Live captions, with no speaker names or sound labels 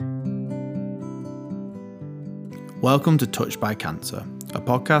Welcome to Touched by Cancer, a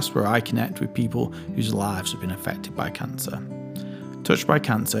podcast where I connect with people whose lives have been affected by cancer. Touched by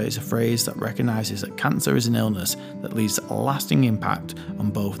Cancer is a phrase that recognises that cancer is an illness that leaves a lasting impact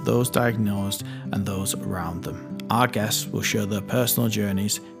on both those diagnosed and those around them. Our guests will share their personal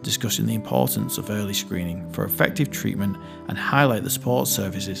journeys, discussing the importance of early screening for effective treatment and highlight the support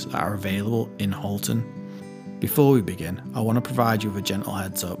services that are available in Halton. Before we begin, I want to provide you with a gentle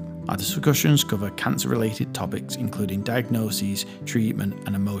heads up. Our discussions cover cancer-related topics including diagnoses, treatment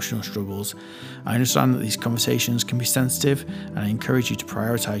and emotional struggles. I understand that these conversations can be sensitive and I encourage you to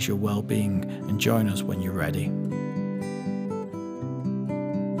prioritise your well-being and join us when you're ready.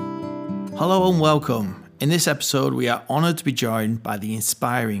 Hello and welcome. In this episode we are honoured to be joined by the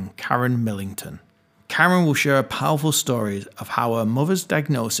inspiring Karen Millington. Karen will share a powerful story of how her mother's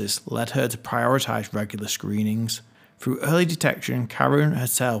diagnosis led her to prioritise regular screenings. Through early detection, Karen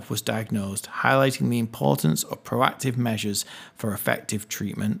herself was diagnosed, highlighting the importance of proactive measures for effective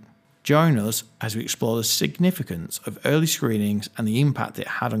treatment. Join us as we explore the significance of early screenings and the impact it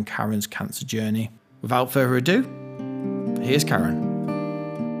had on Karen's cancer journey. Without further ado, here's Karen.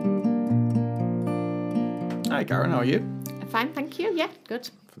 Hi Karen, how are you? I'm fine, thank you. Yeah, good.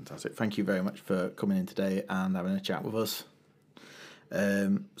 Fantastic. Thank you very much for coming in today and having a chat with us.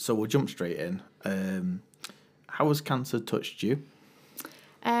 So we'll jump straight in. How has cancer touched you?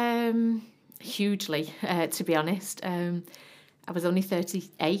 Hugely, to be honest. I was only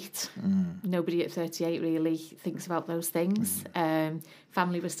 38. Nobody at 38 really thinks about those things.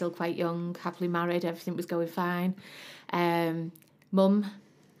 Family was still quite young, happily married, everything was going fine. Mum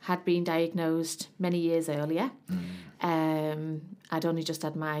had been diagnosed many years earlier. I'd only just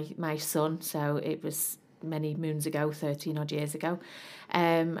had my son, so it was many moons ago, 13 odd years ago.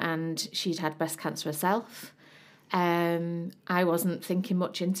 And she'd had breast cancer herself. I wasn't thinking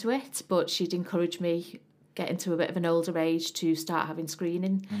much into it, but she'd encouraged me getting to a bit of an older age to start having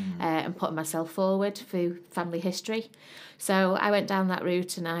screening and putting myself forward through family history. So I went down that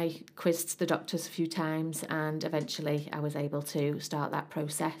route and I quizzed the doctors a few times and eventually I was able to start that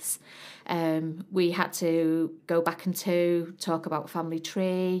process. We had to go back and talk about family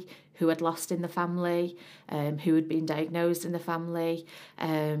tree, who had lost in the family, who had been diagnosed in the family.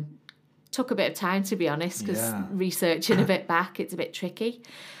 Took a bit of time, to be honest, because researching a bit back, it's a bit tricky.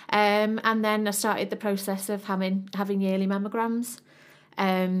 And then I started the process of having yearly mammograms.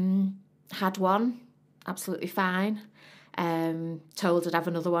 Had one, absolutely fine. Told I'd have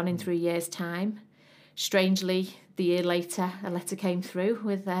another one in 3 years' time. Strangely, the year later, a letter came through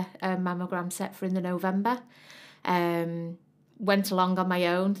with a mammogram set for in the November. Went along on my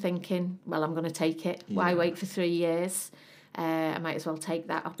own thinking, well, I'm going to take it. Yeah. Why wait for 3 years? I might as well take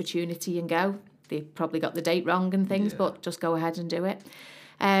that opportunity and go. They probably got the date wrong and things, but just go ahead and do it.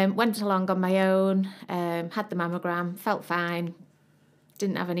 Went along on my own, had the mammogram, felt fine,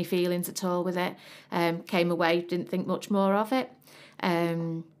 didn't have any feelings at all with it. Came away, didn't think much more of it.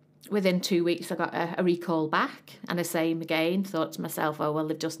 Within 2 weeks, I got a recall back and the same again. Thought to myself, oh, well,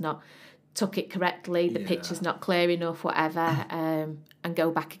 they've just not took it correctly. The picture's not clear enough, whatever, and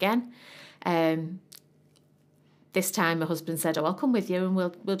go back again. This time my husband said, oh, I'll come with you and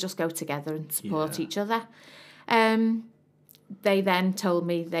we'll just go together and support each other. They then told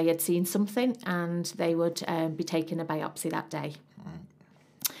me they had seen something and they would be taking a biopsy that day.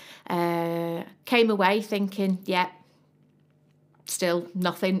 Came away thinking, still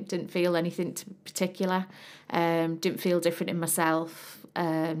nothing, didn't feel anything particular, didn't feel different in myself,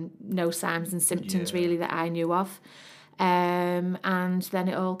 no signs and symptoms really that I knew of. And then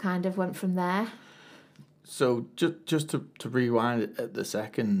it all kind of went from there. So just to rewind at the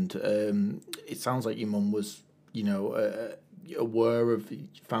second, it sounds like your mum was, aware of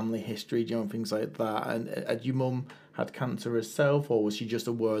family history, and things like that. And had your mum had cancer herself, or was she just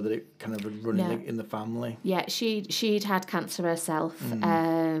aware that it kind of had run in the family? Yeah, she'd had cancer herself.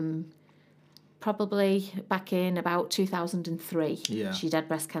 Probably back in about 2003. Yeah. She'd had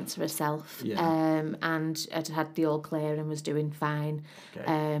breast cancer herself, and had the all clear and was doing fine.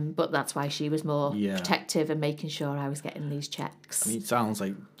 Okay. But that's why she was more protective and making sure I was getting these checks. I mean, it sounds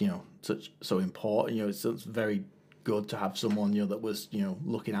like, so important. It's very good to have someone, that was,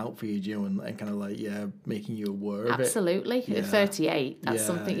 looking out for you, and kind of like, making you aware of it. Absolutely. At 38, that's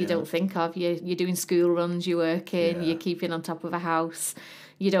something you don't think of. You're doing school runs, you're working, you're keeping on top of a house.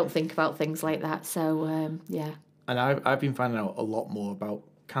 You don't think about things like that, so And I've been finding out a lot more about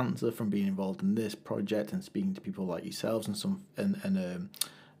cancer from being involved in this project and speaking to people like yourselves and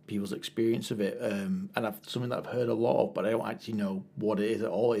people's experience of it. And something that I've heard a lot of, but I don't actually know what it is at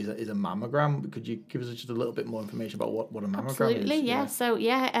all, is a mammogram. Could you give us just a little bit more information about what a mammogram Absolutely, is? yeah. So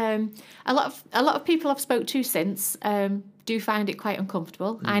a lot of people I've spoke to since do find it quite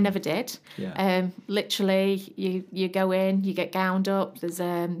uncomfortable. I never did. Yeah. Literally, you go in, you get gowned up. There's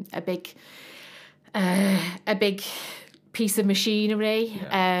a big piece of machinery.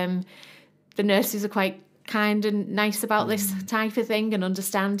 Yeah. The nurses are quite kind and nice about this type of thing and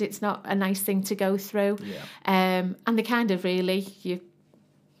understand it's not a nice thing to go through. Yeah. And they kind of really, you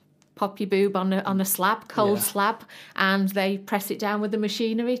pop your boob on a slab, cold slab, and they press it down with the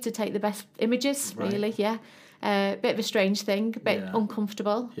machinery to take the best images, really, yeah. Bit of a strange thing, a bit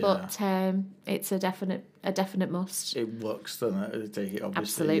uncomfortable, but it's a definite must. It works, doesn't it? To take it,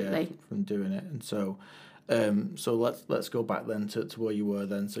 obviously, Absolutely. From doing it. And so let's go back then to where you were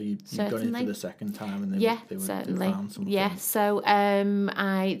then. So you'd gone in for the second time, and they found something. Yeah, so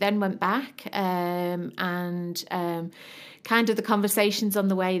I then went back and kind of the conversations on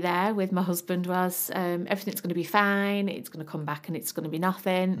the way there with my husband was everything's going to be fine, it's going to come back and it's going to be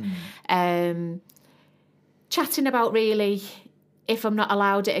nothing. Chatting about really if I'm not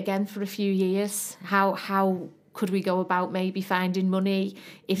allowed it again for a few years, how could we go about maybe finding money?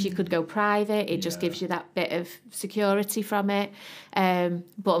 If you could go private, it just gives you that bit of security from it.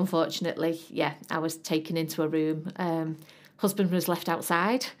 But unfortunately, I was taken into a room. Husband was left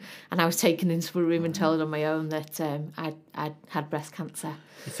outside, and I was taken into a room and told on my own that I'd had breast cancer.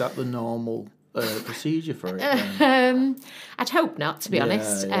 Is that the normal procedure for it? I'd hope not, to be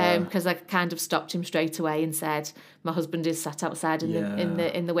honest, because I kind of stopped him straight away and said, "My husband is sat outside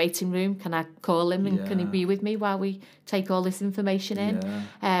in the waiting room. Can I call him and can he be with me while we take all this information in?"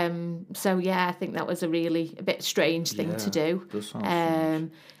 So I think that was a bit strange thing to do. Does sound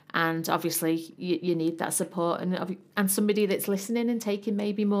strange. And obviously you need that support and somebody that's listening and taking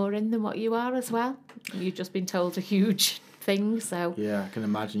maybe more in than what you are as well. You've just been told a huge thing, so I can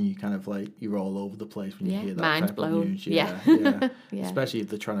imagine you kind of you're all over the place when you hear that mind type blown. of news. Yeah. Especially if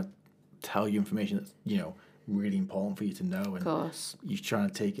they're trying to tell you information that's really important for you to know, and of course you're trying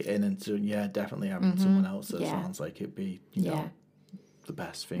to take it in, and so definitely having someone else that sounds like it'd be the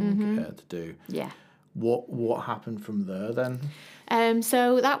best thing to do. What happened from there then?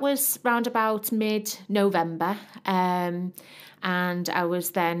 So that was round about mid-November, and I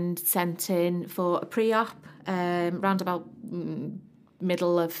was then sent in for a pre-op round about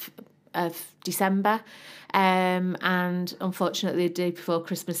middle of December, and unfortunately the day before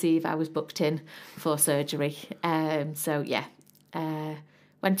Christmas Eve I was booked in for surgery. Went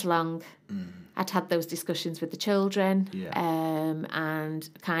along. I'd had those discussions with the children, and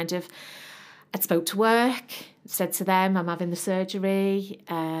kind of I'd spoke to work, said to them, I'm having the surgery,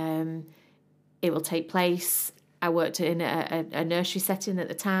 it will take place. I worked in a nursery setting at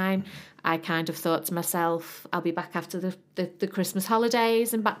the time. I kind of thought to myself, I'll be back after the Christmas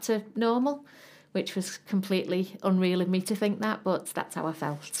holidays and back to normal, which was completely unreal of me to think that, but that's how I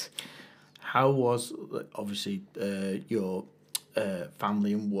felt. How was, obviously, your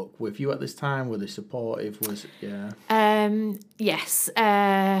family and work with you at this time? Were they supportive? Yes.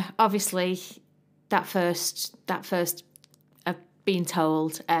 Obviously, that first being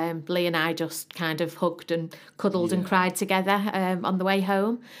told, Lee and I just kind of hugged and cuddled and cried together on the way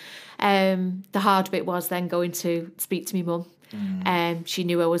home. The hard bit was then going to speak to my mum. She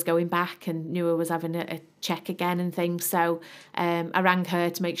knew I was going back and knew I was having a check again and things. So I rang her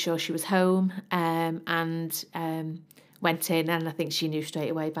to make sure she was home, and went in, and I think she knew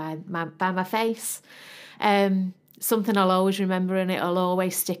straight away by my face. Something I'll always remember, and it'll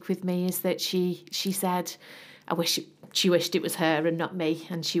always stick with me, is that she said, she wished it was her and not me,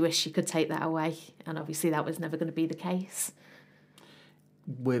 and she wished she could take that away. And obviously that was never going to be the case.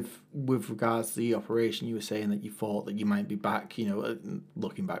 With regards to the operation, you were saying that you thought that you might be back,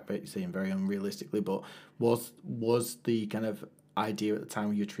 looking back, but you're saying very unrealistically, but was the kind of idea at the time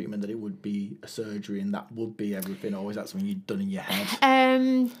of your treatment that it would be a surgery and that would be everything, or is that something you'd done in your head?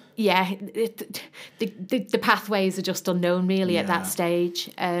 The pathways are just unknown really at that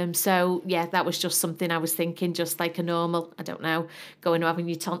stage. That was just something I was thinking, just like a normal, I don't know, going or having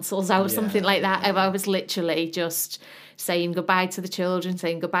your tonsils out or something like that. I was literally just saying goodbye to the children,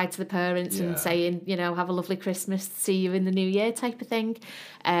 saying goodbye to the parents, and saying, have a lovely Christmas, see you in the new year type of thing.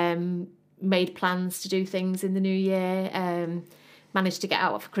 Made plans to do things in the new year. Managed to get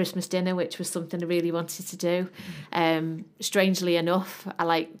out for Christmas dinner, which was something I really wanted to do. Strangely enough, I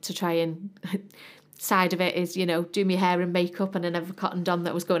like to try and side of it is, you know, do my hair and makeup, and I never cottoned on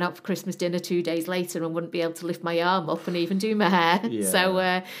that I was going out for Christmas dinner 2 days later and wouldn't be able to lift my arm up and even do my hair. Yeah.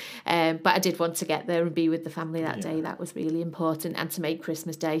 So, but I did want to get there and be with the family that day. That was really important, and to make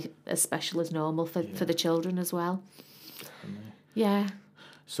Christmas Day as special as normal for the children as well. Definitely. Yeah.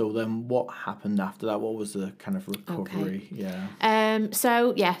 So then what happened after that? What was the kind of recovery? Okay. Yeah.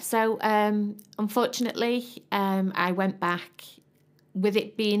 So unfortunately, I went back. With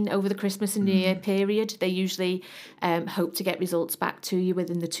it being over the Christmas and New Year period, they usually hope to get results back to you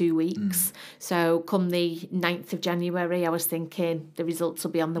within the 2 weeks. So come the 9th of January, I was thinking the results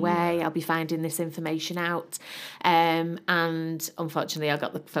will be on the way. I'll be finding this information out. And unfortunately, I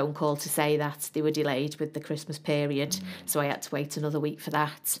got the phone call to say that they were delayed with the Christmas period. So I had to wait another week for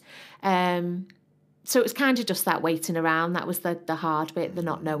that. So it was kind of just that waiting around. That was the hard bit, the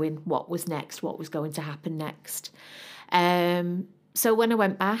not knowing what was next, what was going to happen next. So when I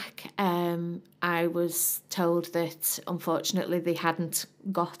went back, I was told that unfortunately they hadn't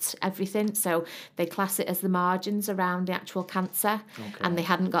got everything. So they class it as the margins around the actual cancer, and they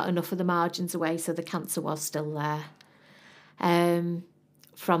hadn't got enough of the margins away, so the cancer was still there.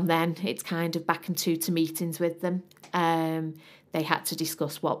 From then, it's kind of back into to meetings with them. They had to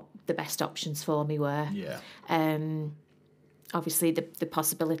discuss what the best options for me were. Yeah. Obviously, the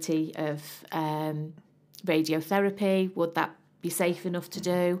possibility of radiotherapy, would that be safe enough to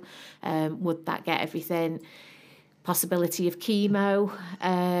do? Would that get everything? Possibility of chemo,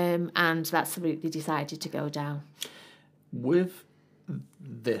 and that's the route they decided to go down. With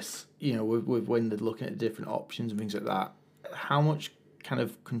this, you know, with when they're looking at different options and things like that, how much kind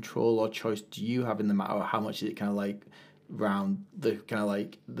of control or choice do you have in the matter, or how much is it kind of like round the kind of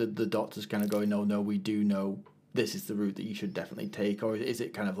like the doctors kind of going, no, we do know this is the route that you should definitely take, or is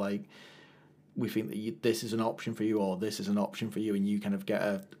it kind of like, we think that this is an option for you, or this is an option for you, and you kind of get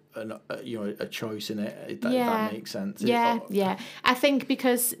a choice in it. If that makes sense. Yeah. I think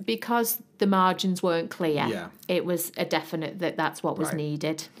because the margins weren't clear, it was a definite that's what was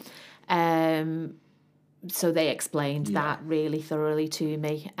needed. So they explained that really thoroughly to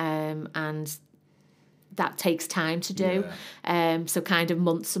me, and that takes time to do. So kind of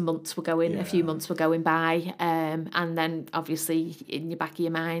months and months were going, a few months were going by, and then obviously in the back of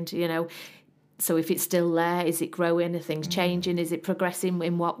your mind, you know, so if it's still there, is it growing? Are things changing? Is it progressing?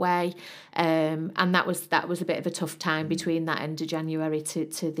 In what way? And that was a bit of a tough time between that end of January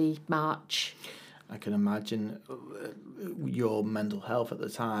to the March. I can imagine your mental health at the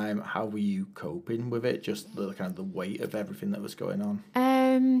time. How were you coping with it? Just the kind of the weight of everything that was going on.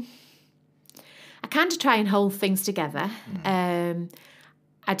 I kind of try and hold things together.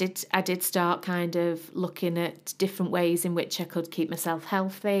 I did start kind of looking at different ways in which I could keep myself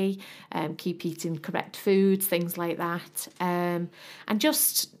healthy, keep eating correct foods, things like that, and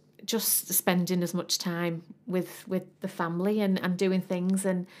just spending as much time with the family and doing things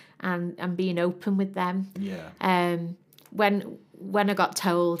and being open with them. When I got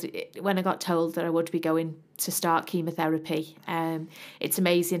told that I would be going to start chemotherapy, it's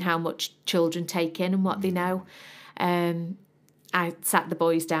amazing how much children take in and what they know. I sat the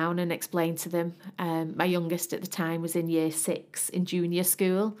boys down and explained to them. My youngest at the time was in year 6 in junior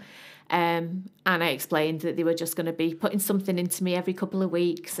school. And I explained that they were just going to be putting something into me every couple of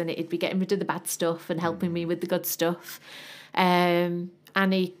weeks, and it'd be getting rid of the bad stuff and helping me with the good stuff. And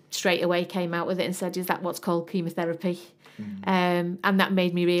he straight away came out with it and said, is that what's called chemotherapy? And that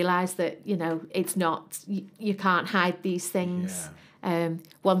made me realise that, you know, it's not, you can't hide these things.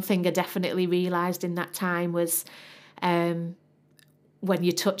 One thing I definitely realised in that time was when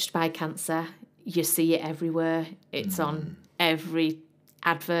you're touched by cancer, you see it everywhere. It's on every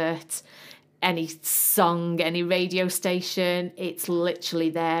advert, any song, any radio station. It's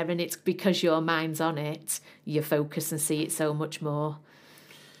literally there, and it's because your mind's on it, you focus and see it so much more.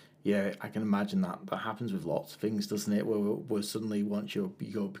 Yeah, I can imagine that happens with lots of things, doesn't it? Where suddenly once you're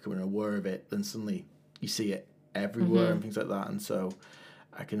becoming aware of it, then suddenly you see it everywhere and things like that. And so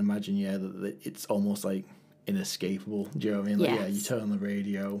I can imagine, that it's almost like inescapable. Do you know what I mean? Like, you turn on the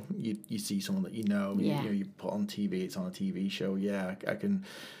radio, you see someone that you know, you put on TV, it's on a TV show. I can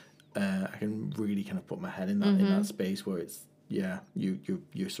really kind of put my head in that space where it's you're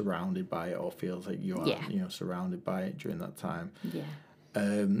surrounded by it, or feels like you are surrounded by it during that time.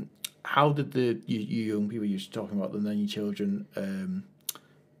 How did you young people you're talking about them, then your children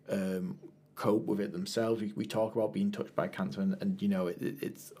cope with it themselves? We talk about being touched by cancer, and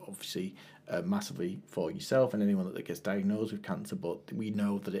it's obviously massively for yourself and anyone that gets diagnosed with cancer, but we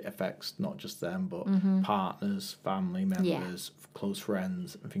know that it affects not just them, but partners, family members, close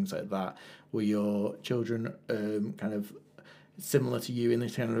friends, and things like that. Were your children kind of similar to you in the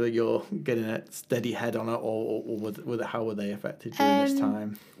kind of that you're getting a steady head on it, or how were they affected during this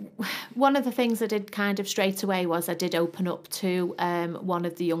time? One of the things I did kind of straight away was I did open up to one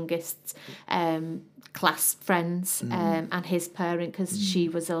of the youngest class friends and his parent, because she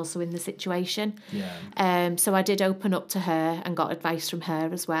was also in the situation. So I did open up to her and got advice from her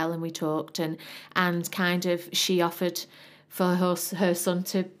as well, and we talked, and kind of she offered for her son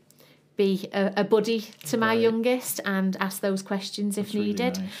to be a buddy to my youngest and ask those questions if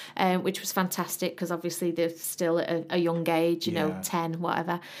needed, really nice. Which was fantastic, because obviously they're still at a young age, you know, 10,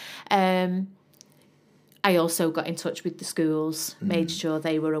 whatever. I also got in touch with the schools, made sure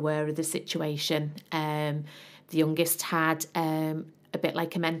they were aware of the situation. The youngest had a bit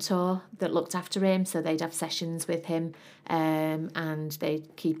like a mentor that looked after him, so they'd have sessions with him, and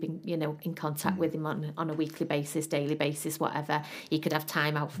they'd keep in contact with him on a weekly basis, daily basis, whatever. He could have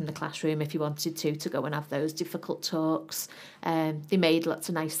time out from the classroom if he wanted to go and have those difficult talks. They made lots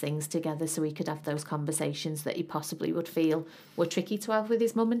of nice things together, so he could have those conversations that he possibly would feel were tricky to have with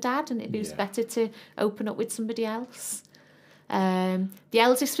his mum and dad, and it was better to open up with somebody else. The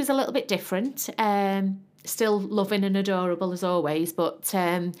eldest was a little bit different. Still loving and adorable as always, but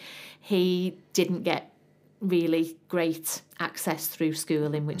he didn't get really great access through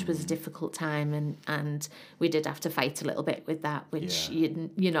schooling, which was a difficult time, and we did have to fight a little bit with that, which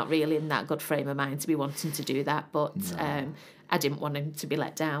you're not really in that good frame of mind to be wanting to do that, but I didn't want him to be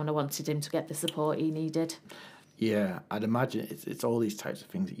let down. I wanted him to get the support he needed. Yeah, I'd imagine it's all these types of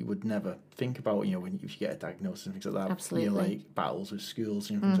things that you would never think about, you know, when if you get a diagnosis and things like that. Absolutely. You know, like battles with schools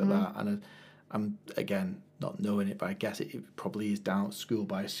and things like that. And I'm, again, not knowing it, but I guess it probably is down school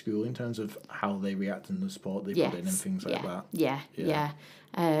by school in terms of how they react and the support they put in and things like that.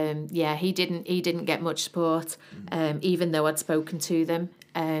 He didn't get much support, even though I'd spoken to them,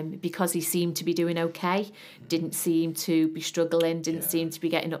 because he seemed to be doing okay, didn't seem to be struggling, didn't seem to be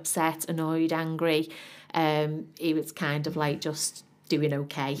getting upset, annoyed, angry. He was kind of like just doing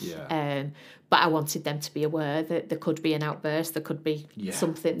okay. But I wanted them to be aware that there could be an outburst, there could be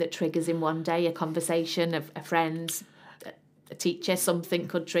something that triggers him one day, a conversation, a friend, a teacher, something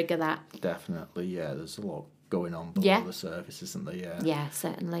could trigger that. Definitely, there's a lot going on below the surface, isn't there? Yeah,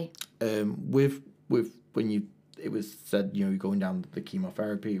 certainly. With when it was said, you know, you're going down the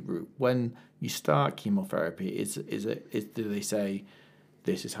chemotherapy route. When you start chemotherapy, do they say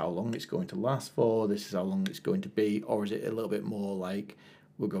this is how long it's going to last for, this is how long it's going to be, or is it a little bit more like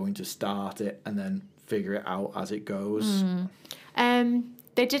we're going to start it and then figure it out as it goes?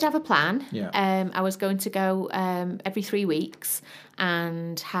 They did have a plan. I was going to go every 3 weeks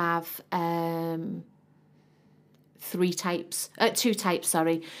and have two types.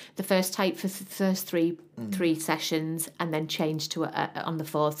 The first type for the first three sessions, and then change to on the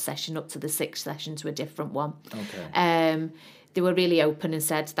fourth session up to the sixth session to a different one. They were really open and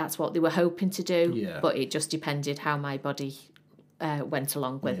said that's what they were hoping to do, but it just depended how my body went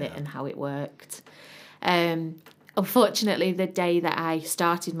along with it and how it worked. Unfortunately, the day that I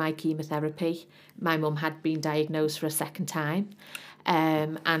started my chemotherapy, my mum had been diagnosed for a second time.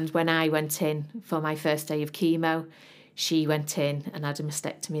 And when I went in for my first day of chemo, she went in and had a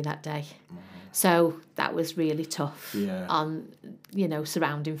mastectomy that day. So that was really tough on, you know,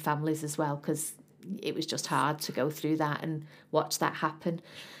 surrounding families as well, because it was just hard to go through that and watch that happen.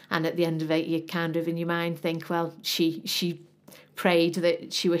 And at the end of it, you kind of in your mind think, well, she prayed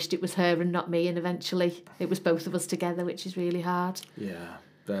that she wished it was her and not me, and eventually it was both of us together, which is really hard. Yeah,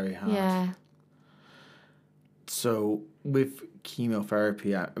 very hard. So with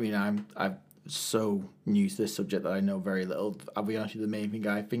chemotherapy, I mean, I'm so new to this subject that I know very little. I'll be honest with you, the main thing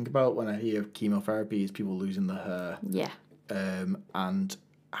I think about when I hear chemotherapy is people losing their hair. And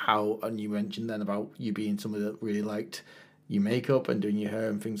you mentioned then about you being somebody that really liked your makeup and doing your hair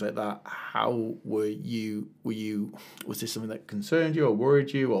and things like that. How were you, was this something that concerned you or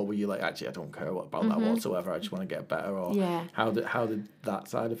worried you, or were you like, actually, I don't care about that whatsoever, I just want to get better? Or how did that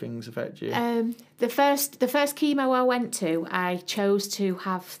side of things affect you? The first chemo I went to, I chose to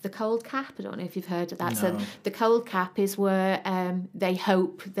have the cold cap. I don't know if you've heard of that. No. So the cold cap is where they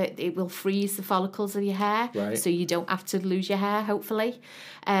hope that it will freeze the follicles of your hair, so you don't have to lose your hair, hopefully.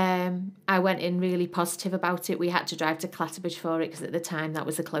 I went in really positive about it. We had to drive to Clatterbridge for it, because at the time that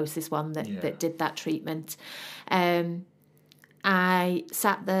was the closest one that did that treatment. I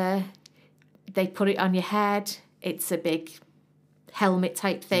sat there, they put it on your head. It's a big helmet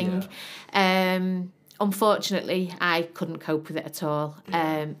type thing. Unfortunately, I couldn't cope with it at all.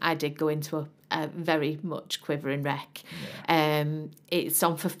 I did go into very much quiver and wreck. It's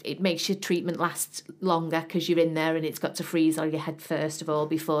on for, it makes your treatment last longer because you're in there and it's got to freeze on your head first of all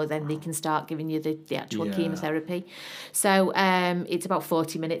before then they can start giving you the actual chemotherapy. So it's about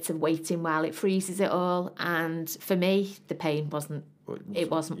 40 minutes of waiting while it freezes it all, and for me the pain wasn't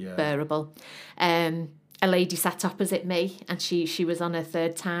bearable. A lady sat opposite me and she was on her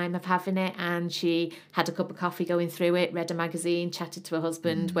third time of having it, and she had a cup of coffee going through it, read a magazine, chatted to her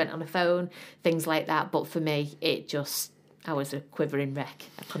husband, went on a phone, things like that. But for me, I was a quivering wreck.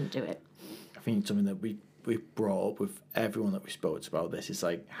 I couldn't do it. I think something that we brought up with everyone that we spoke to about this is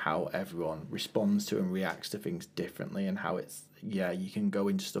like how everyone responds to and reacts to things differently, and how it's, you can go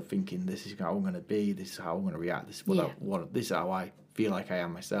into stuff thinking this is how I'm going to be, this is how I'm going to react, this is what I want, this is how I feel like I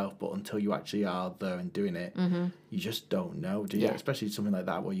am myself. But until you actually are there and doing it, you just don't know, do you? Especially something like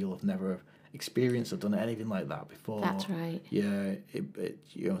that where you'll have never experienced or done anything like that before. That's right.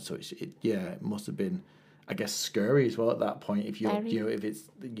 So it must have been, I guess, scary as well at that point if you're if it's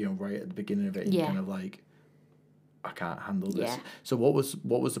right at the beginning of it and you're kind of like, I can't handle this. So what was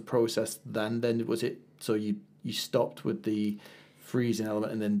the process then was it, so you stopped with the freezing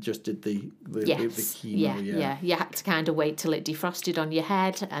element and then just did the chemo? You had to kind of wait till it defrosted on your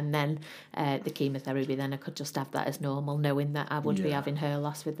head, and then the chemotherapy, then I could just have that as normal, knowing that I would be having hair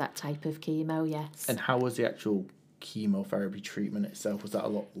loss with that type of chemo. And how was the actual chemotherapy treatment itself? Was that a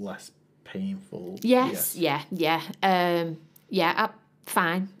lot less painful?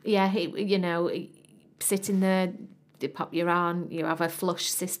 Fine. Sitting there, they pop you on, you have a flush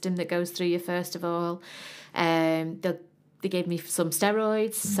system that goes through you first of all. They gave me some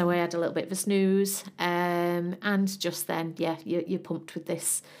steroids, so I had a little bit of a snooze, and just then, you're pumped with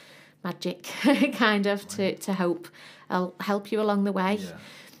this magic kind of to hope I'll help you along the way.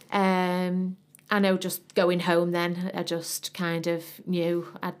 I know just going home then, I just kind of knew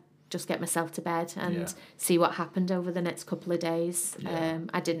I'd just get myself to bed and see what happened over the next couple of days.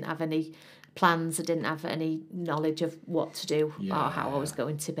 I didn't have any plans, I didn't have any knowledge of what to do or how I was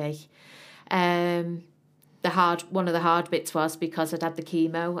going to be. One of the hard bits was because I'd had the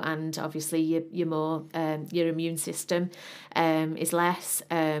chemo, and obviously your immune system is less.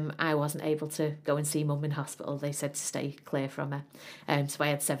 I wasn't able to go and see Mum in hospital. They said to stay clear from her. So I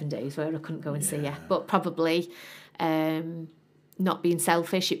had 7 days where I couldn't go and see her. But probably not being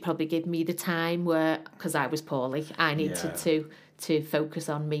selfish, it probably gave me the time where, because I was poorly, I needed to focus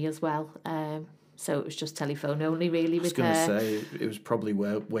on me as well. So it was just telephone only, really. I was going to say, it was probably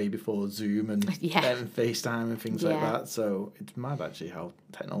way before Zoom and FaceTime and things like that. So it's mad, actually, how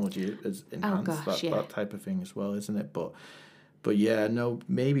technology has enhanced that type of thing as well, isn't it? But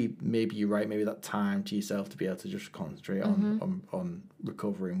maybe you're right. Maybe that time to yourself to be able to just concentrate on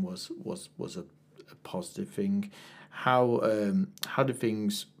recovering was a positive thing. How did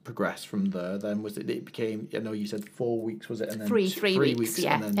things progress from there then? Was it became, I know you said 4 weeks, was it? And then three weeks,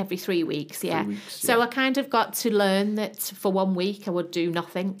 every 3 weeks, 3 weeks, So I kind of got to learn that for 1 week I would do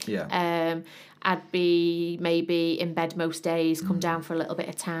nothing. I'd be maybe in bed most days, come down for a little bit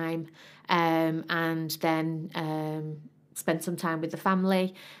of time, and then spend some time with the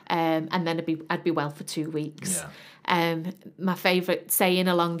family, and then I'd be well for 2 weeks. My favourite saying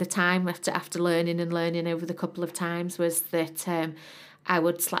along the time after learning over the couple of times was that I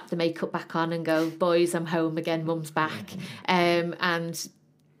would slap the makeup back on and go, boys, I'm home again, Mum's back. And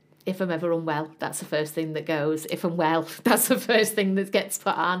if I'm ever unwell, that's the first thing that goes. If I'm well, that's the first thing that gets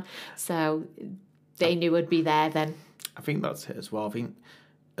put on. So they knew I'd be there then. I think that's it as well. I think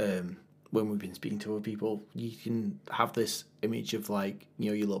when we've been speaking to other people, you can have this image of like,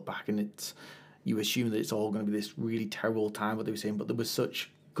 you look back and you assume that it's all going to be this really terrible time, what they were saying, but there was such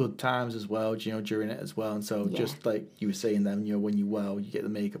good times as well, during it as well. And so just like you were saying then, when you're well, you get the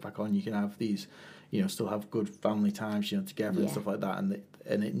makeup back on, you can have these, still have good family times, together and stuff like that.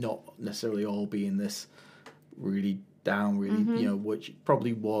 And it not necessarily all being this really down, really, which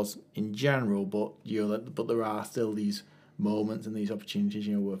probably was in general, but, but there are still these moments and these opportunities,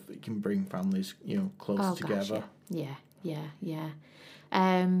 where it can bring families, closer together.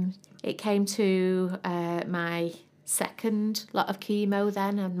 It came to my second lot of chemo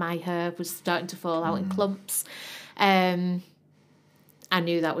then, and my hair was starting to fall out in clumps. I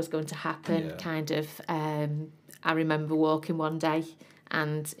knew that was going to happen. Kind of. I remember walking one day,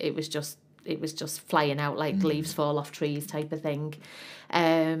 and it was just flying out like leaves fall off trees type of thing.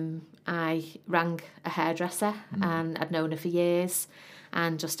 I rang a hairdresser, and I'd known her for years,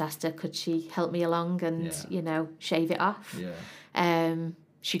 and just asked her could she help me along and shave it off.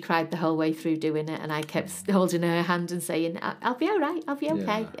 she cried the whole way through doing it, and I kept holding her hand and saying, I'll be all right, I'll be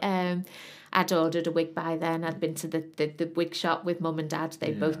okay. I'd ordered a wig by then. I'd been to the wig shop with Mum and Dad.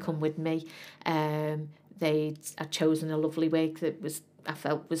 They'd both come with me. I'd chosen a lovely wig that I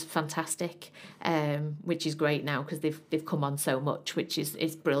felt was fantastic, which is great now because they've come on so much, which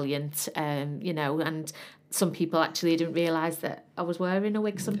is brilliant, and some people actually didn't realise that I was wearing a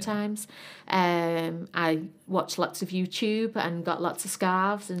wig sometimes. I watched lots of YouTube and got lots of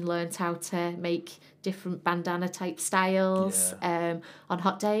scarves and learned how to make different bandana type styles on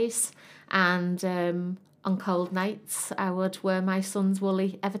hot days. And on cold nights, I would wear my son's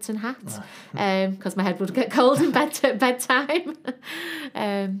woolly Everton hat because my head would get cold in bed at bedtime.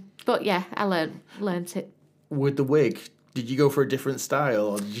 But yeah, I learnt it. With the wig, did you go for a different style,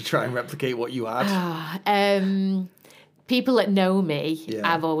 or did you try and replicate what you had? People that know me,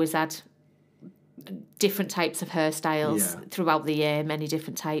 I've always had different types of hairstyles throughout the year, many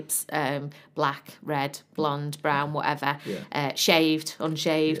different types, black, red, blonde, brown, whatever, shaved,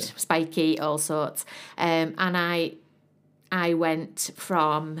 unshaved, spiky, all sorts. And I went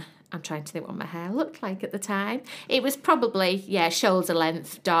from, I'm trying to think what my hair looked like at the time. It was probably, shoulder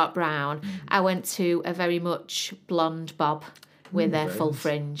length, dark brown. I went to a very much blonde bob with a full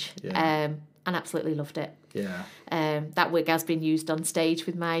fringe and absolutely loved it. Yeah. That wig has been used on stage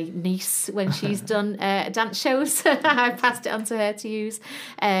with my niece when she's done dance shows. I passed it on to her to use.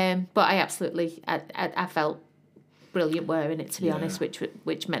 But I absolutely, I felt brilliant wearing it, to be honest,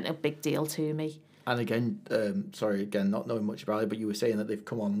 which meant a big deal to me. And again, not knowing much about it, but you were saying that they've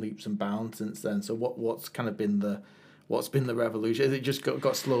come on leaps and bounds since then. So what's kind of been the revolution? Has it just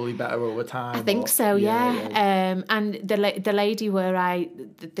got slowly better over time? I think so, yeah. And the lady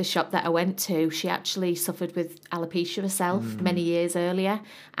the shop that I went to, she actually suffered with alopecia herself many years earlier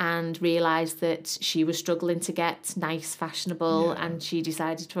and realised that she was struggling to get nice, fashionable, and she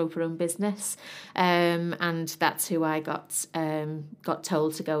decided to open her own business. And that's who I got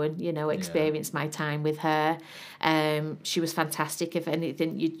told to go and, experience my time with her. She was fantastic. If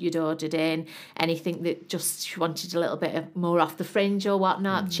anything you'd ordered in, anything that just she wanted a little bit of more off the fringe or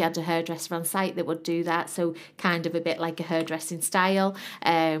whatnot, she had a hairdresser on site that would do that. So kind of a bit like a hairdressing style,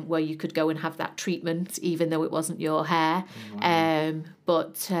 where you could go and have that treatment even though it wasn't your hair.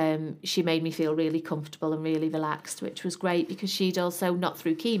 But she made me feel really comfortable and really relaxed, which was great because she'd also, not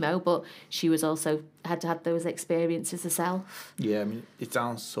through chemo, but she was also had those experiences herself. Yeah, I mean, it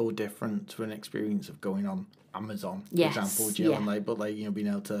sounds so different to an experience of going on Amazon, for example, Jill, and being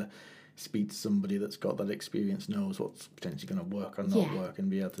able to speak to somebody that's got that experience, knows what's potentially going to work or not work, and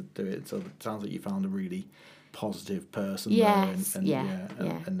be able to do it. So it sounds like you found a really positive person there and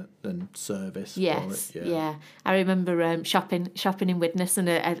service for it. I remember shopping in Widnes, and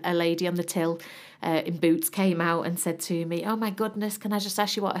a lady on the till in boots came out and said to me, "Oh my goodness, can I just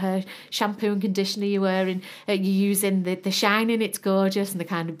ask you what hair shampoo and conditioner you're wearing? You're using the Shining, it's gorgeous." And they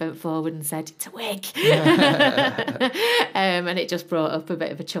kind of bent forward and said, "It's a wig." And it just brought up a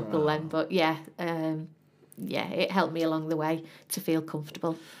bit of a chuckle then. But it helped me along the way to feel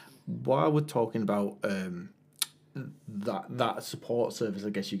comfortable. While we're talking about that support service, I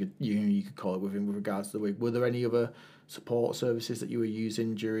guess you could call it with regards to the wig, were there any other support services that you were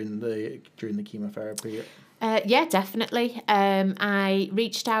using during the chemotherapy? Yeah, definitely. I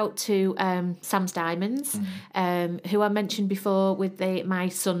reached out to Sam's Diamonds, who I mentioned before with my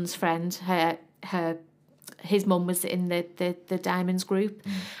son's friend. His mum was in the Diamonds group,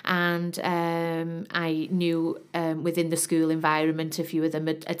 and I knew within the school environment a few of them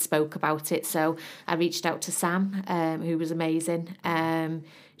had spoke about it. So I reached out to Sam, who was amazing.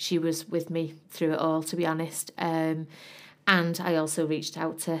 She was with me through it all, to be honest. And I also reached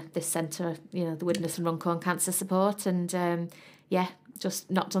out to this centre, the Widnes and Runcorn Cancer Support, and just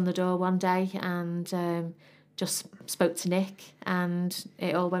knocked on the door one day and just spoke to Nick, and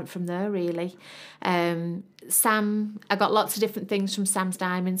it all went from there, really. Sam, I got lots of different things from Sam's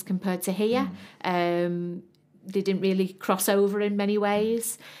Diamonds compared to here. They didn't really cross over in many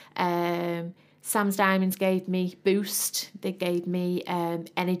ways. Sam's Diamonds gave me boost. They gave me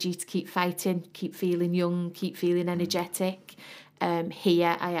energy to keep fighting, keep feeling young, keep feeling energetic.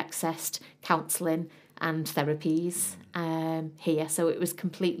 Here I accessed counselling and therapies here, so it was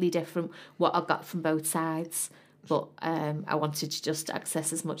completely different what I got from both sides, but I wanted to just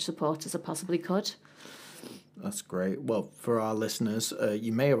access as much support as I possibly could. That's great. Well, for our listeners,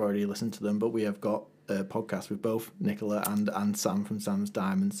 you may have already listened to them, but we have got podcast with both Nicola and Sam from Sam's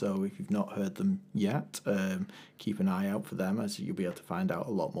Diamond. So if you've not heard them yet, keep an eye out for them, as you'll be able to find out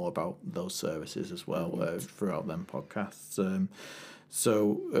a lot more about those services as well throughout them podcasts.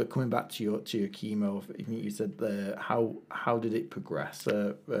 So coming back to your chemo, I think you said there, how did it progress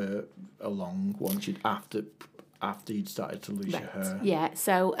along once after you'd started to lose your hair? Yeah,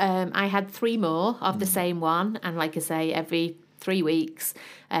 so I had 3 more of the same one, and like I say, every 3 weeks,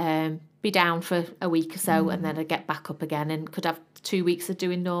 be down for a week or so, and then I'd get back up again, and could have 2 weeks of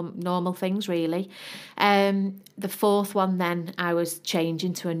doing normal things, really. The 4th one, then I was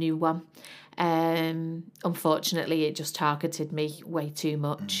changing to a new one. Unfortunately, it just targeted me way too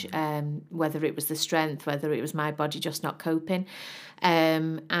much, whether it was the strength, whether it was my body just not coping.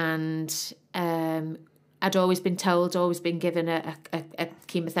 I'd always been told, always been given a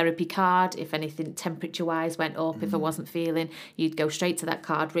chemotherapy card. If anything temperature-wise went up, if I wasn't feeling, you'd go straight to that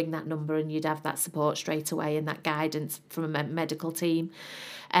card, ring that number, and you'd have that support straight away and that guidance from a medical team.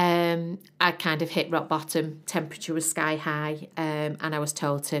 I kind of hit rock bottom, temperature was sky high, and I was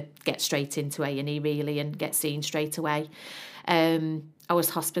told to get straight into A&E really and get seen straight away. I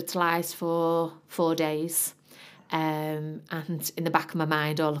was hospitalised for 4 days. And in the back of my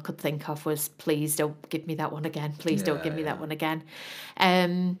mind, all I could think of was, please don't give me that one again. Please don't give me that one again.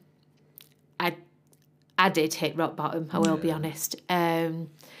 I did hit rock bottom, I will be honest.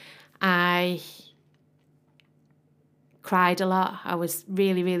 I cried a lot. I was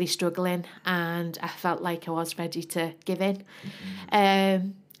really, really struggling, and I felt like I was ready to give in.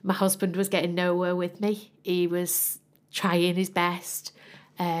 My husband was getting nowhere with me. He was trying his best.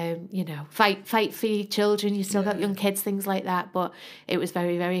 Fight for your children. You still got young kids, things like that. But it was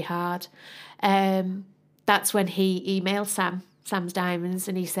very, very hard. That's when he emailed Sam's Diamonds,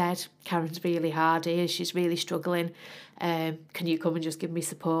 and he said, Karen's really hard here. She's really struggling. Can you come and just give me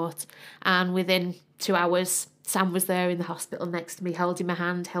support? And within 2 hours, Sam was there in the hospital next to me, holding my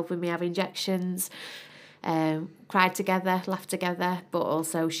hand, helping me have injections. Cried together, laughed together, but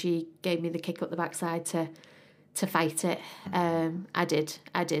also she gave me the kick up the backside to fight it. I did.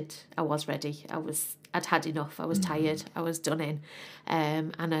 I was ready. I'd had enough. I was tired. I was done in.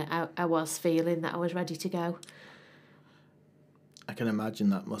 And I was feeling that I was ready to go. I can imagine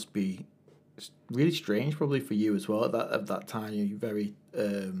that must be really strange probably for you as well at that time. You're very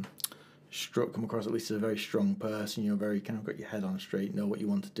come across at least as a very strong person. You're very kind of got your head on straight, know what you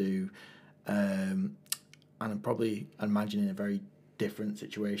want to do. And I'm probably imagining a very different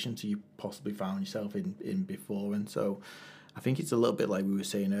situations you possibly found yourself in before, and so I think it's a little bit like we were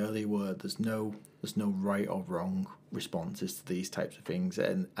saying earlier, where there's no right or wrong responses to these types of things,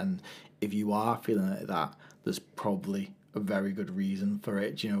 and if you are feeling like that, there's probably a very good reason for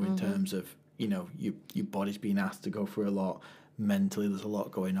it, in terms of your body's being asked to go through a lot mentally. There's a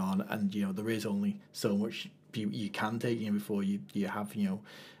lot going on, and there is only so much you can take before you have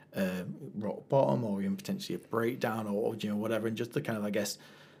rock bottom, or even potentially a breakdown, or whatever, and just to kind of, I guess,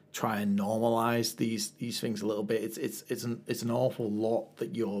 try and normalize these things a little bit. It's an awful lot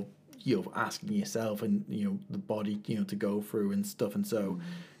that you're asking yourself and the body to go through and stuff, and so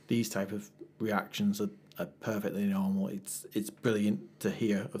these type of reactions are perfectly normal. It's brilliant to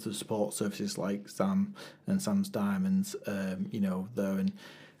hear of the support services like Sam and Sam's Diamonds, though, and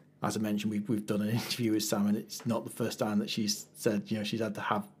as I mentioned, we've done an interview with Sam, and it's not the first time that she's said she's had to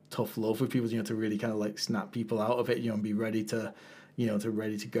have tough love with people, to really kind of like snap people out of it, and be ready to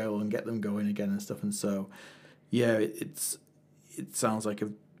ready to go and get them going again and stuff. And so, it sounds like a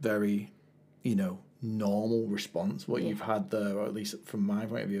very, normal response what you've had there, or at least from my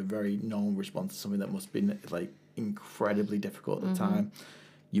point of view, a very normal response to something that must have been like incredibly difficult at the time.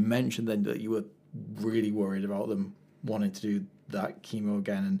 You mentioned then that you were really worried about them wanting to do that chemo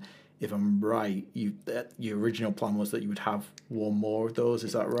again, and if I'm right, your original plan was that you would have one more of those.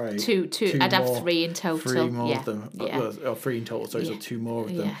 Is that right? Two. I'd have 3 in total. 3 more of them. Or 3 in total. Sorry, so 2 more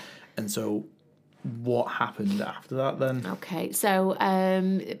of them. And so, what happened after that then? Okay, so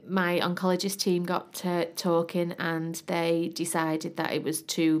my oncologist team got to talking, and they decided that it was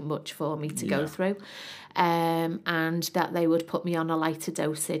too much for me to go through, and that they would put me on a lighter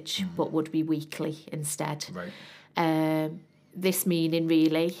dosage, but would be weekly instead. Right. This meaning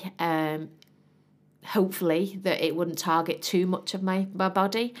really, hopefully, that it wouldn't target too much of my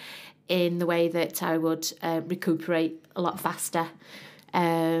body, in the way that I would recuperate a lot faster.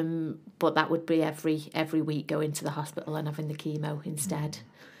 But that would be every week going to the hospital and having the chemo instead.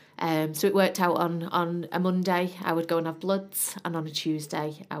 So it worked out on a Monday I would go and have bloods, and on a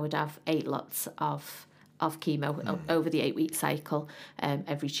Tuesday I would have 8 lots of chemo over the 8-week cycle,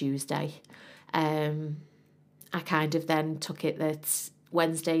 every Tuesday. I kind of then took it that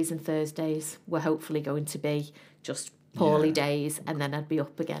Wednesdays and Thursdays were hopefully going to be just poorly days, and then I'd be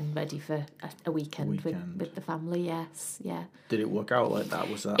up again ready for a weekend. With the family. Yes, yeah. Did it work out like that?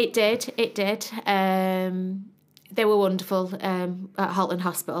 Was that? It did. They were wonderful at Halton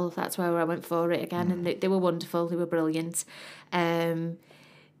Hospital. That's where I went for it again, and they were wonderful. They were brilliant.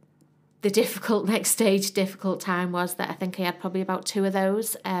 The difficult time was that I think I had probably about 2 of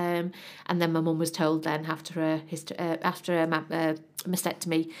those, and then my mum was told then after a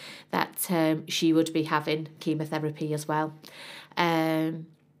mastectomy that she would be having chemotherapy as well. The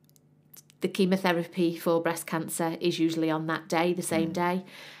chemotherapy for breast cancer is usually on that day, the same day.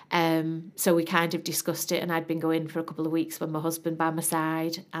 So we kind of discussed it, and I'd been going for a couple of weeks with my husband by my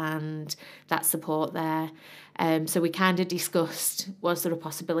side and that support there. So we kind of discussed, was there a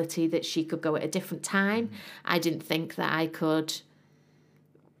possibility that she could go at a different time? I didn't think that I could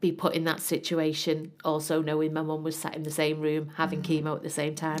be put in that situation, also knowing my mum was sat in the same room having chemo at the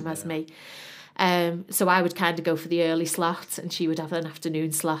same time as me. So I would kind of go for the early slot, and she would have an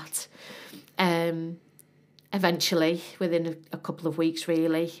afternoon slot. Eventually, within a couple of weeks,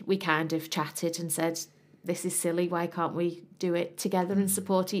 really, we kind of chatted and said, this is silly, why can't we do it together and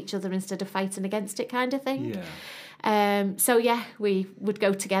support each other instead of fighting against it, kind of thing. So we would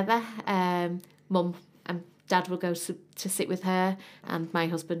go together. Mum and Dad would go to sit with her, and my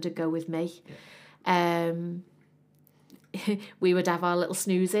husband would go with me. We would have our little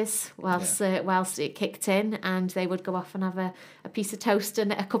snoozes whilst it kicked in, and they would go off and have a piece of toast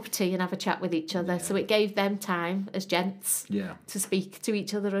and a cup of tea and have a chat with each other. So it gave them time as gents to speak to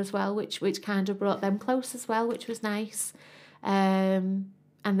each other as well, which kind of brought them close as well, which was nice. And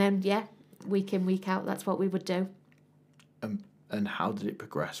then week in, week out, that's what we would do. And how did it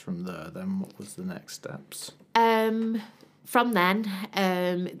progress from there then? What was the next steps? From then,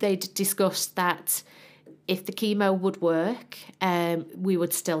 they'd discussed that if the chemo would work, we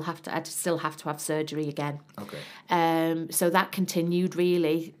would I'd still have to have surgery again. Okay. So that continued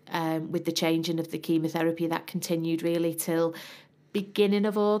really, with the changing of the chemotherapy, that continued really till beginning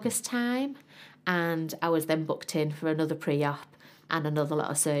of August time. And I was then booked in for another pre-op and another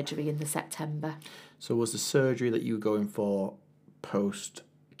lot of surgery in the September. So was the surgery that you were going for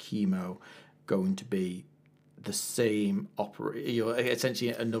post-chemo going to be the same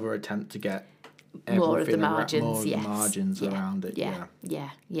essentially another attempt to get more of the margins, around it.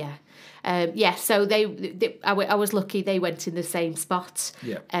 So I was lucky they went in the same spot.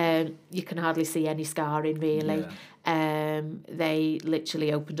 You can hardly see any scarring really. They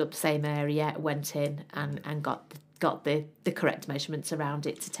literally opened up the same area, went in and got the correct measurements around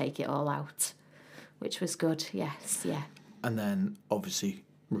it to take it all out, which was good. And then obviously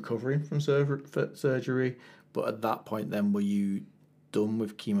recovering from surgery, but at that point then were you done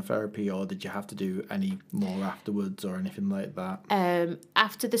with chemotherapy, or did you have to do any more afterwards or anything like that?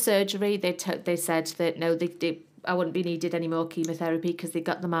 After the surgery, they said that no, I wouldn't be needed any more chemotherapy because they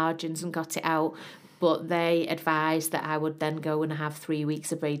got the margins and got it out. But they advised that I would then go and have 3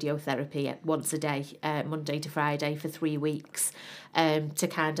 weeks of radiotherapy once a day, Monday to Friday for 3 weeks, to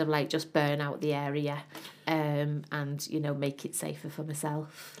kind of like just burn out the area, and make it safer for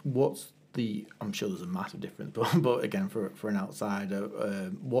myself. I'm sure there's a massive difference, but again, for an outsider,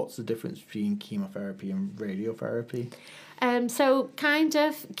 what's the difference between chemotherapy and radiotherapy? So kind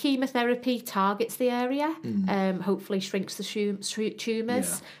of chemotherapy targets the area, hopefully shrinks the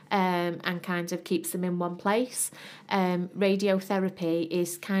tumours, and kind of keeps them in one place. Radiotherapy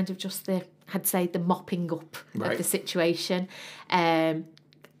is kind of just the mopping up of the situation, kind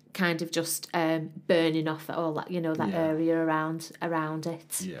of just burning off all that, that area around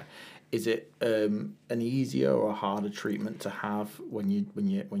it. Yeah. Is it an easier or harder treatment to have when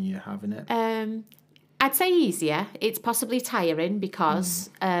you're having it? I'd say easier. It's possibly tiring because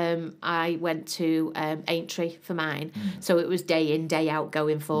I went to Aintree for mine, so it was day in, day out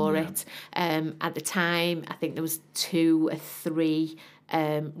going for it. At the time, I think there was 2 or 3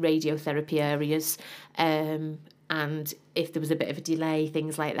 radiotherapy areas, and if there was a bit of a delay,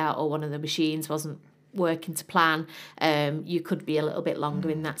 things like that, or one of the machines wasn't working to plan, you could be a little bit longer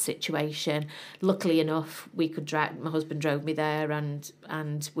in that situation. Luckily enough, we could my husband drove me there, and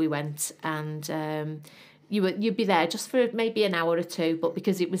we went, and you'd be there just for maybe an hour or 2, but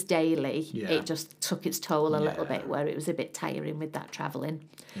because it was daily, it just took its toll a little bit, where it was a bit tiring with that travelling.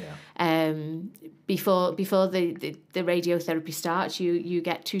 Before the radiotherapy starts, you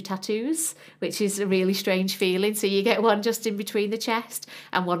get 2 tattoos, which is a really strange feeling. So you get one just in between the chest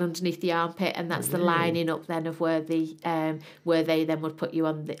and one underneath the armpit, and that's the lining up then of where they then would put you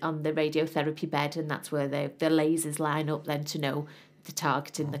on the radiotherapy bed, and that's where the lasers line up then to know they're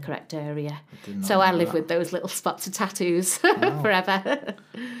targeting the correct area. So I live with those little spots of tattoos forever.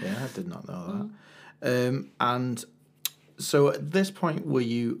 Yeah, I did not know that. And so at this point, were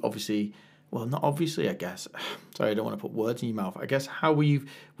you obviously, well, not obviously, I guess. Sorry, I don't want to put words in your mouth. I guess, how were you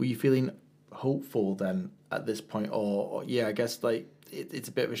feeling hopeful then at this point? Or yeah, I guess like it's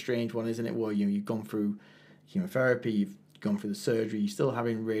a bit of a strange one, isn't it? Where you've gone through chemotherapy, you've gone through the surgery, you're still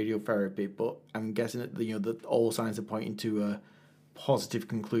having radiotherapy, but I'm guessing that that all signs are pointing to a positive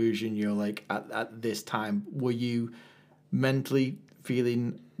conclusion. Like at this time, were you mentally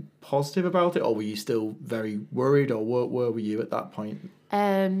feeling positive about it, or were you still very worried, or where were you at that point?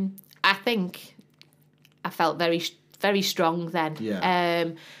 I think I felt very, very strong then.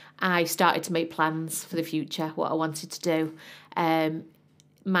 Yeah. I started to make plans for the future, what I wanted to do.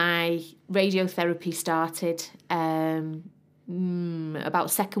 My radiotherapy started about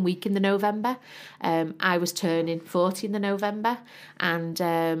second week in the November. I was turning 40 in the November, and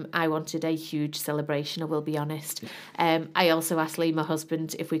I wanted a huge celebration, I will be honest. I also asked Lee, my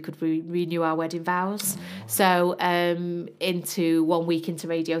husband, if we could renew our wedding vows. So into 1 week into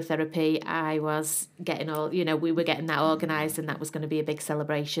radiotherapy, I was getting we were getting that organised, and that was going to be a big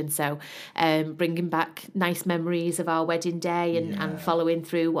celebration. So bringing back nice memories of our wedding day, and following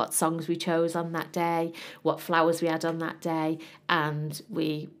through what songs we chose on that day, what flowers we had on that day. And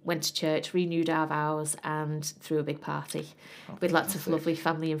we went to church, renewed our vows, and threw a big party with lots of lovely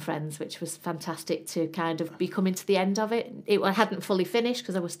family and friends, which was fantastic to kind of be coming to the end of it. I hadn't fully finished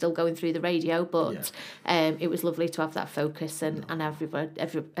because I was still going through the radio, but it was lovely to have that focus and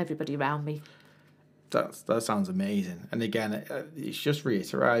everybody around me. That sounds amazing. And again, it's just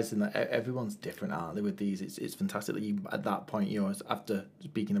reiterating that everyone's different, aren't they, with these? It's fantastic that you, at that point, after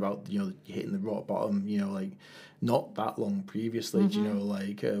speaking about, you hitting the rock bottom, like not that long previously,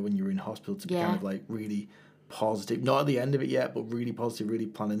 when you were in hospital, to be kind of like really positive, not at the end of it yet, but really positive, really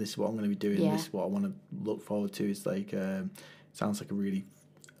planning, this is what I'm going to be doing, this is what I want to look forward to. It's like, sounds like a really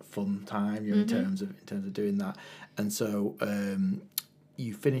fun time, in terms of doing that. And so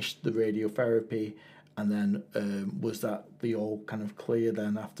you finished the radiotherapy. And then was that the all kind of clear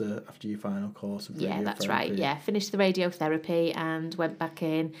then after your final course of radiotherapy? Yeah, that's right. Yeah, finished the radiotherapy and went back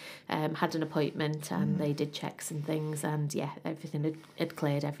in, had an appointment, and they did checks and things, and everything had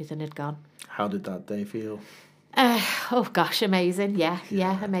cleared, everything had gone. How did that day feel? Oh gosh, amazing. Yeah,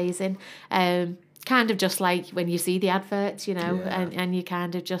 amazing. Kind of just like when you see the adverts, and you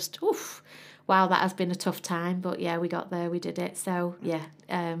kind of just, oof, wow, that has been a tough time, but yeah, we got there, we did it. So yeah,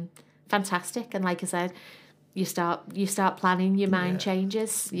 fantastic. And like I said, you start planning, your mind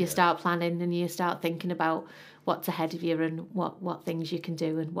changes, you start planning, and you start thinking about what's ahead of you and what things you can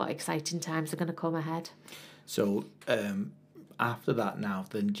do and what exciting times are going to come ahead. So after that now,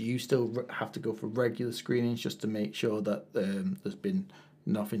 then do you still have to go for regular screenings just to make sure that there's been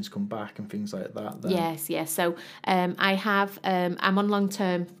nothing's come back and things like that then? Yes. So I have I'm on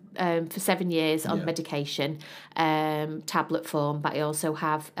long-term for 7 years on medication, tablet form, but I also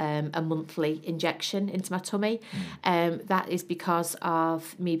have a monthly injection into my tummy. That is because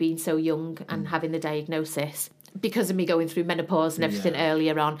of me being so young and having the diagnosis. Because of me going through menopause and everything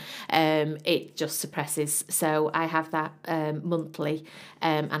earlier on, it just suppresses. So I have that monthly,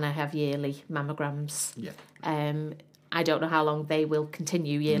 and I have yearly mammograms. I don't know how long they will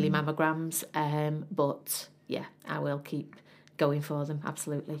continue, yearly mammograms, but yeah, I will keep going for them,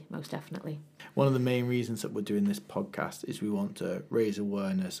 absolutely, most definitely. One of the main reasons that we're doing this podcast is we want to raise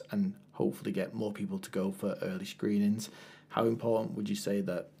awareness and hopefully get more people to go for early screenings. How important would you say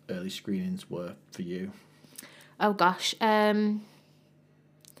that early screenings were for you? Oh gosh, well,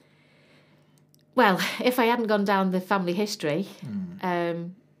 if I hadn't gone down the family history,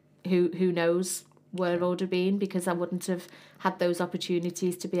 who knows where I would have been, because I wouldn't have had those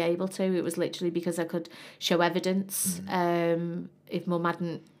opportunities to be able to. It was literally because I could show evidence. If Mum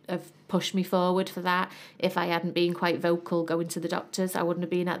hadn't have pushed me forward for that, if I hadn't been quite vocal going to the doctors, I wouldn't have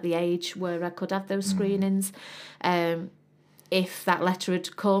been at the age where I could have those screenings. If that letter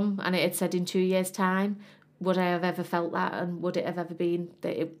had come and it had said in 2 years' time, would I have ever felt that, and would it have ever been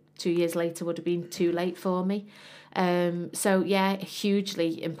that 2 years later would have been too late for me? So yeah,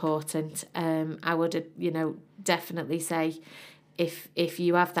 hugely important. I would, definitely say if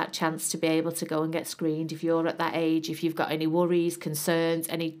you have that chance to be able to go and get screened, if you're at that age, if you've got any worries, concerns,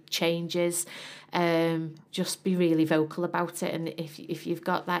 any changes, just be really vocal about it. And if you've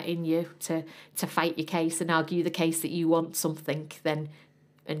got that in you to fight your case and argue the case that you want something, then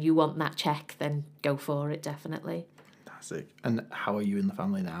and you want that check, then go for it, definitely. Fantastic. And how are you in the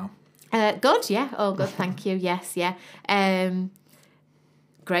family now? Good, yeah. All good, thank you. Yes, yeah.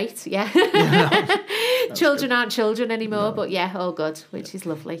 Great, yeah. Children aren't children anymore, but yeah, all good, which is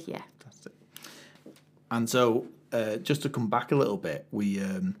lovely, yeah. Fantastic. And so, just to come back a little bit,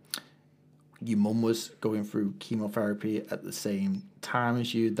 your mum was going through chemotherapy at the same time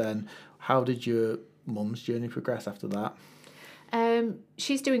as you then. How did your mum's journey progress after that?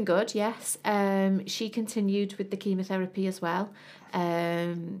 She's doing good, yes. She continued with the chemotherapy as well.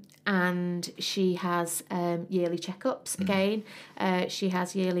 And she has yearly checkups again. She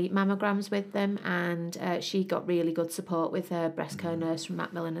has yearly mammograms with them, and she got really good support with her breast care nurse from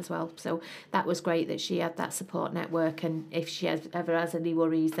Macmillan as well. So that was great that she had that support network, and if she ever has any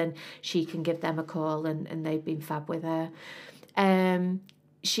worries, then she can give them a call, and they've been fab with her.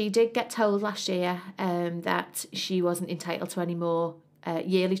 She did get told last year that she wasn't entitled to any more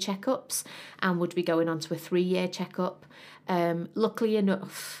yearly checkups and would be going on to a 3-year checkup. Luckily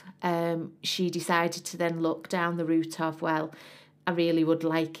enough, she decided to then look down the route of, well, I really would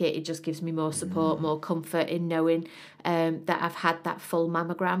like it. It just gives me more support, more comfort in knowing that I've had that full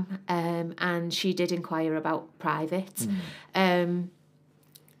mammogram. And she did inquire about private.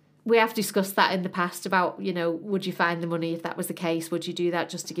 We have discussed that in the past about, would you find the money if that was the case? Would you do that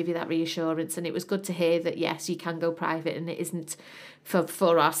just to give you that reassurance? And it was good to hear that, yes, you can go private, and it isn't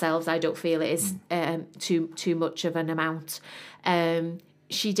for ourselves. I don't feel it is too much of an amount.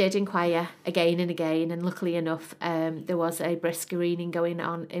 She did inquire again and again, and luckily enough, there was a breast screening going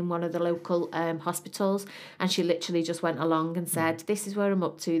on in one of the local hospitals, and she literally just went along and said, this is where I'm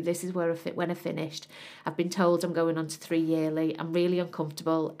up to, this is where when I finished. I've been told I'm going on to 3 yearly. I'm really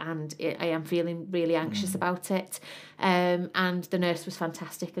uncomfortable, and I am feeling really anxious about it. And the nurse was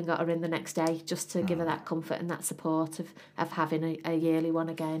fantastic and got her in the next day just to give her that comfort and that support of having a yearly one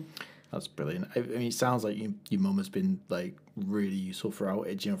again. That's brilliant. I mean, it sounds like your mum has been like really useful throughout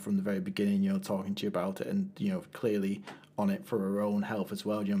it, from the very beginning, talking to you about it, and, clearly on it for her own health as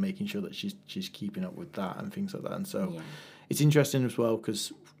well, making sure that she's keeping up with that and things like that. And so it's interesting as well,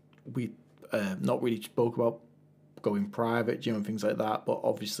 because we not really spoke about going private, and things like that, but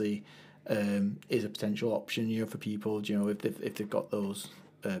obviously is a potential option, for people, if they've got those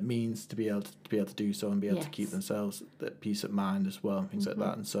means to be able to do so and be able to keep themselves that peace of mind as well, and things like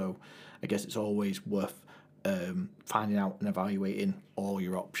that. And so I guess it's always worth finding out and evaluating all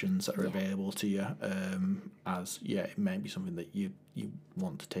your options that are available to you, as it may be something that you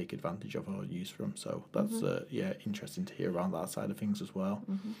want to take advantage of or use from. So that's interesting to hear around that side of things as well.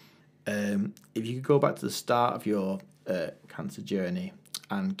 If you could go back to the start of your cancer journey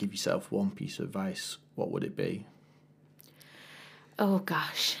and give yourself one piece of advice, what would it be? Oh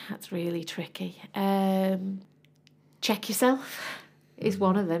gosh, that's really tricky. Check yourself is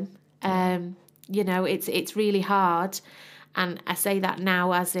one of them. It's really hard, and I say that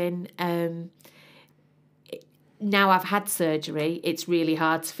now as in now I've had surgery. It's really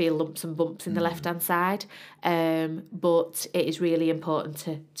hard to feel lumps and bumps in the left-hand side, but it is really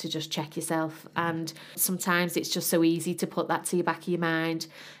important to just check yourself. And sometimes it's just so easy to put that to the back of your mind.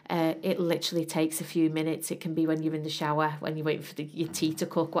 It literally takes a few minutes. It can be when you're in the shower, when you're waiting for your tea to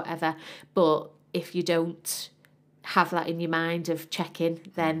cook, whatever. But if you don't have that in your mind of checking,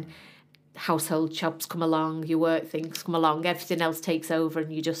 then household jobs come along, your work things come along, everything else takes over,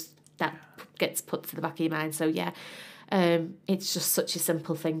 and that gets put to the back of your mind. So it's just such a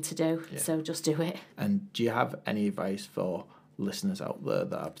simple thing to do. So just do it. And do you have any advice for listeners out there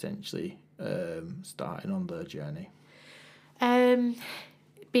that are potentially starting on their journey?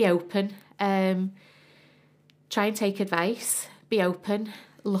 Be open. Try and take advice. Be open.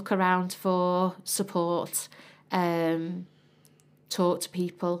 Look around for support. Talk to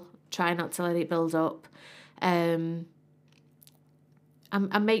people. Try not to let it build up.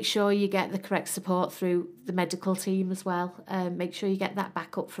 And make sure you get the correct support through the medical team as well. Make sure you get that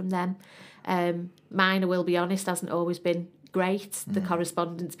backup from them. Mine, I will be honest, hasn't always been great. The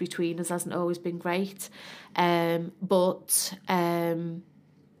correspondence between us hasn't always been great. But I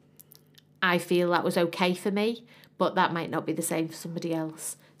feel that was okay for me, but that might not be the same for somebody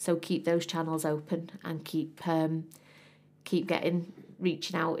else. So keep those channels open and keep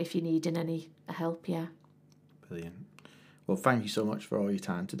reaching out if you need any help. Brilliant. Well, thank you so much for all your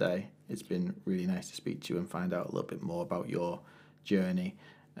time today. It's been really nice to speak to you and find out a little bit more about your journey,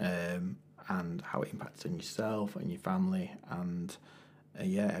 and how it impacts on yourself and your family and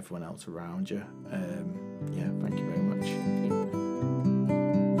everyone else around you. Thank you very much.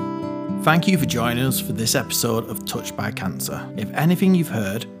 Thank you for joining us for this episode of Touched by Cancer. If anything you've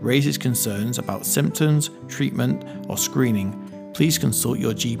heard raises concerns about symptoms, treatment or screening, please consult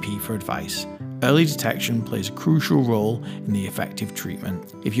your GP for advice. Early detection plays a crucial role in the effective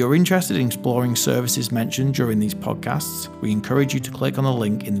treatment. If you're interested in exploring services mentioned during these podcasts, we encourage you to click on the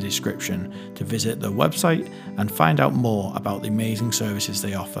link in the description to visit their website and find out more about the amazing services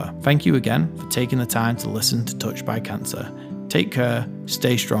they offer. Thank you again for taking the time to listen to Touched by Cancer. Take care,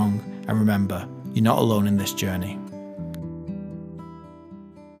 stay strong, and remember, you're not alone in this journey.